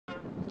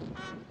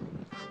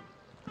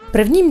V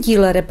prvním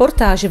díle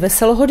reportáže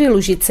Veselo, hody,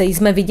 Lužice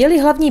jsme viděli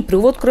hlavní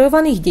průvod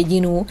krojovaných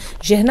dědinů,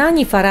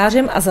 žehnání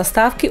farářem a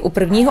zastávky u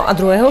prvního a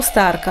druhého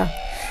stárka.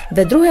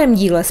 Ve druhém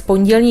díle z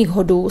pondělních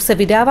hodů se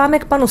vydáváme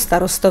k panu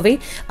starostovi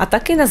a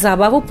taky na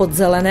zábavu pod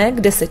Zelené,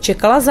 kde se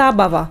čekala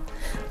zábava.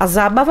 A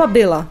zábava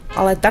byla,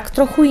 ale tak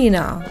trochu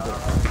jiná.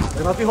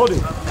 Na ty hody.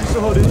 Ty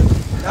jsou hody.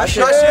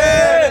 Naše!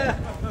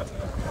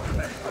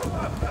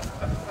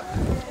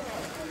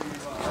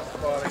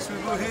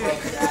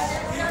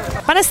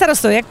 Pane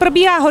starosto, jak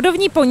probíhá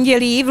hodovní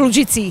pondělí v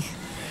Lužicích?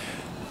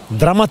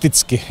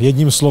 Dramaticky,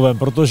 jedním slovem,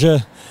 protože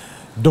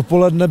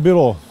dopoledne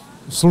bylo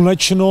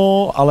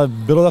slunečno, ale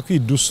bylo takový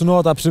dusno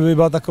a ta předpověď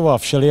byla taková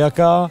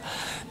všelijaká.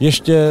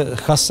 Ještě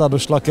chasa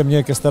došla ke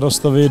mně, ke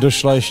starostovi,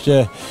 došla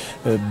ještě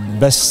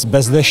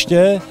bez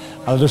deště,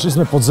 ale došli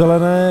jsme pod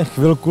Zelené,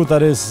 chvilku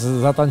tady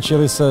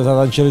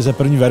zatančili se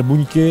první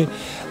verbuňky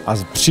a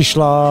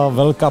přišla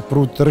velká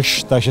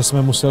průtrž, takže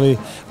jsme museli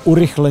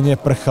urychleně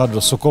prchat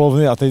do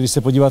Sokolovny a teď, když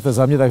se podíváte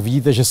za mě, tak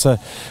vidíte, že se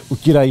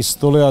utírají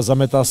stoly a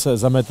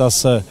zametá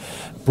se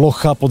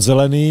plocha pod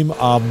Zeleným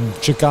a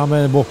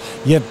čekáme, nebo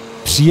je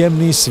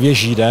příjemný,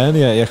 svěží den,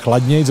 je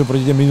chladnější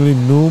oproti těm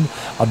minulým dnům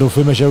a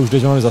doufujeme, že už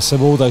teď máme za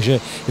sebou, takže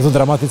je to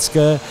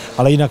dramatické,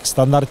 ale jinak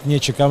standardně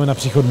čekáme na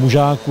příchod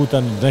mužáků,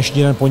 ten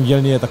dnešní den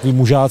pondělní je takový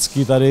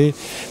mužácký tady,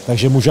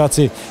 takže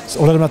mužáci s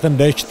ohledem na ten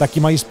déšť taky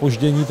mají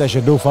zpoždění,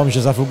 takže doufám,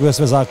 že za chvilku ve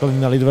své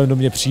základny na Lidovém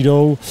domě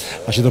přijdou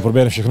a že to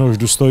proběhne všechno už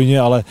důstojně,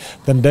 ale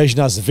ten déšť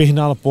nás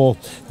vyhnal po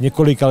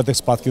několika letech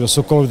zpátky do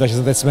Sokolovny,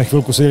 takže teď jsme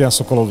chvilku seděli na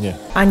Sokolovně.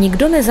 A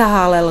nikdo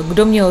nezahálel,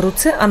 kdo měl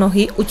ruce a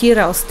nohy,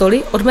 utíral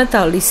stoly,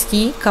 odmetal listí,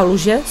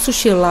 kaluže,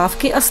 sušil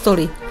lávky a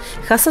stoly.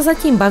 Chasa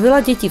zatím bavila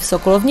děti v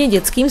Sokolovně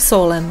dětským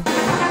sólem.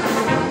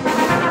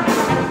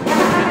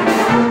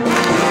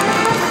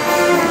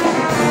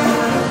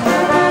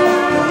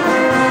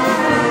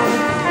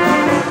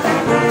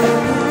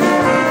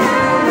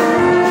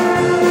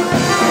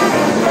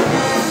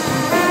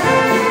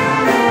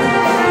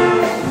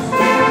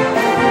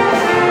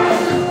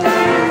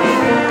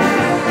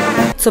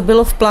 Co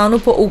bylo v plánu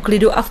po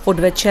úklidu a v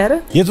podvečer?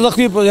 Je to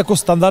takový jako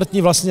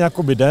standardní vlastně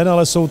jakoby den,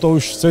 ale jsou to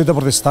už celý to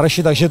pro ty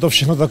starší, takže je to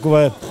všechno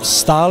takové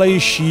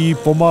stálejší,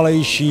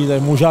 pomalejší, tady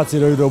mužáci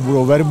dojdou,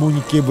 budou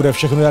verbuňky, bude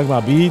všechno jak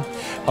má být,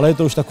 ale je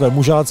to už takové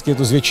mužácké, je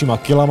to s většíma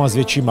kilama, s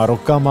většíma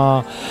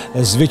rokama,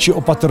 s větší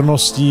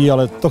opatrností,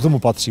 ale to k tomu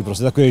patří,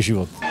 prostě takový je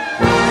život.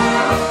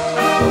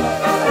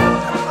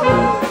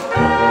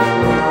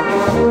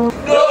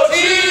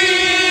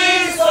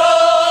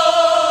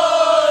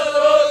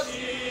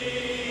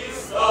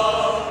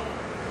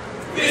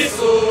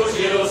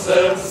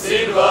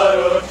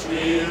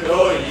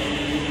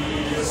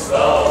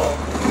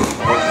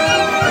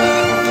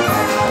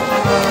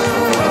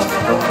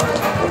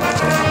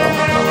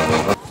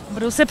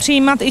 Budou se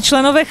přijímat i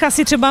členové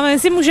chasy třeba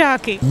mezi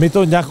mužáky? My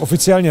to nějak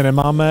oficiálně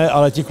nemáme,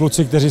 ale ti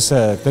kluci, kteří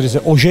se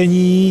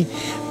ožení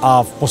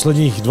a v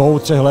posledních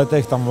 2-3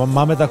 letech tam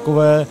máme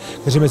takové,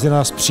 kteří mezi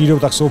nás přijdou,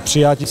 tak jsou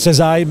přijati se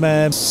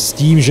zájmem, s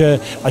tím, že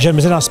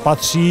mezi nás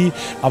patří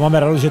a máme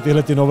radost, že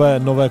tyhle ty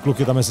nové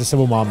kluky tam mezi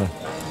sebou máme.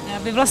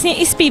 Vy vlastně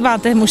i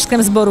zpíváte v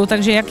mužském sboru,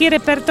 takže jaký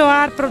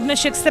repertoár pro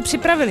dnešek jste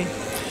připravili?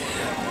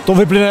 To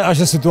vyplyne až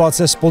ze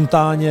situace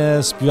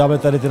spontánně, zpíváme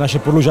tady ty naše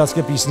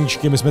podlužácké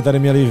písničky, my jsme tady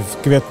měli v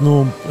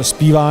květnu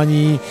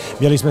zpívání,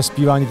 měli jsme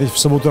zpívání teď v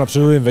sobotu na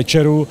předovém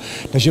večeru,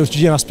 takže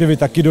určitě na zpěvy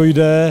taky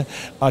dojde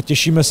a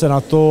těšíme se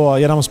na to a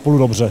je nám spolu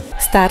dobře.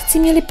 Stárci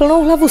měli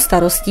plnou hlavu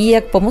starostí,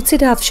 jak pomoci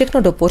dát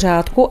všechno do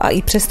pořádku a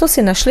i přesto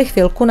si našli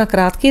chvilku na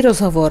krátký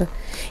rozhovor.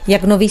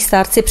 Jak noví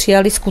stárci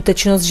přijali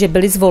skutečnost, že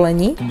byli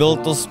zvoleni? Byl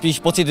to spíš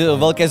pocit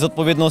velké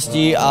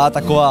zodpovědnosti a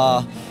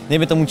taková,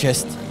 dejme tomu,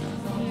 čest.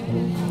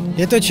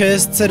 Je to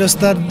čest se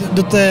dostat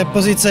do té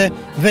pozice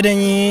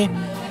vedení,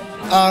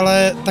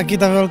 ale taky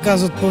ta velká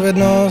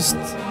zodpovědnost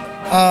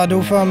a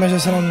doufáme, že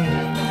se nám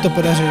to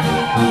podaří.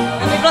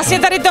 A vy vlastně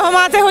tady toho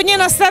máte hodně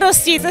na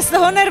starosti, jste z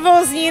toho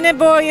nervózní,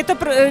 nebo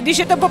když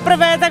je to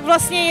poprvé, tak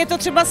vlastně je to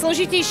třeba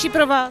složitější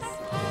pro vás?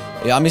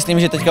 Já myslím,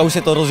 že teďka už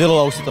se to rozjelo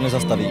a už se to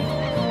nezastaví.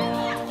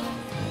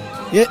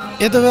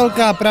 Je to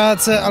velká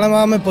práce, ale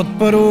máme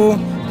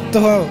podporu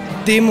toho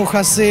týmu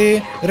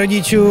chasy,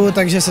 rodičů,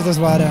 takže se to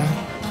zvládá.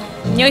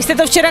 Měli jste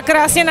to včera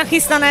krásně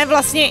nachystané,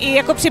 vlastně i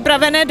jako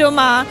připravené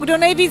doma. Kdo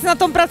nejvíc na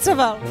tom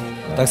pracoval?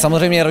 Tak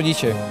samozřejmě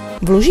rodiče.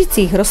 V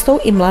Lužicích rostou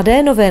i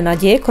mladé nové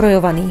naděje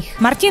krojovaných.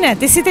 Martine,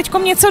 ty si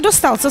teďkom něco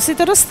dostal, co jsi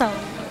to dostal?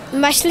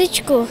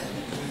 Mašličku.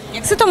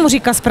 Jak se tomu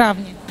říká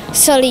správně?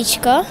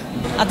 Solíčko.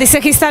 A ty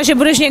se chystáš, že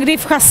budeš někdy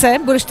v chase,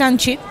 budeš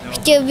tančit?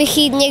 Chtěl bych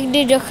jít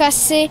někdy do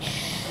chasy,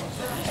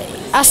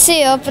 asi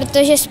jo,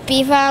 protože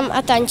zpívám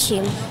a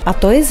tančím. A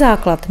to je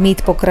základ,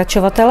 mít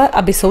pokračovatele,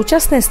 aby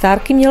současné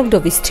stárky měl kdo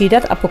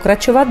vystřídat a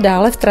pokračovat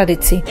dále v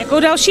tradici. Jakou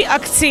další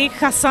akci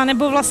chasa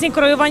nebo vlastně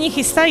krojovaní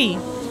chystají?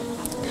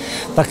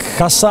 Tak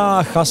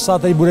chasa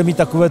teď bude mít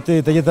takové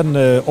teď je ten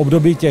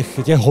období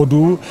těch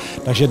hodů,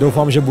 takže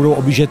doufám, že budou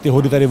objíždět ty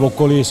hody tady v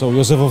okolí, jsou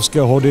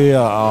josefovské hody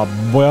a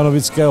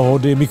bojanovické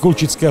hody,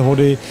 mikulčické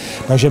hody,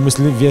 takže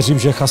věřím,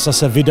 že chasa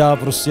se vydá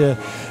prostě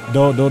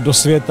do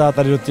světa,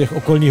 tady do těch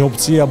okolních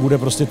obcí a bude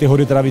prostě ty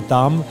hody trávit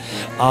tam.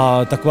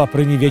 A taková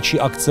první větší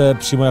akce,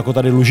 přímo jako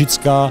tady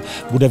Lužická,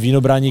 bude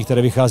vínobrání,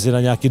 které vychází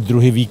na nějaký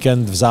druhý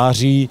víkend v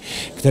září,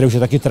 který už je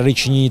taky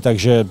tradiční,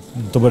 takže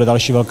to bude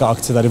další velká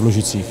akce tady v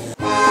Lužicích.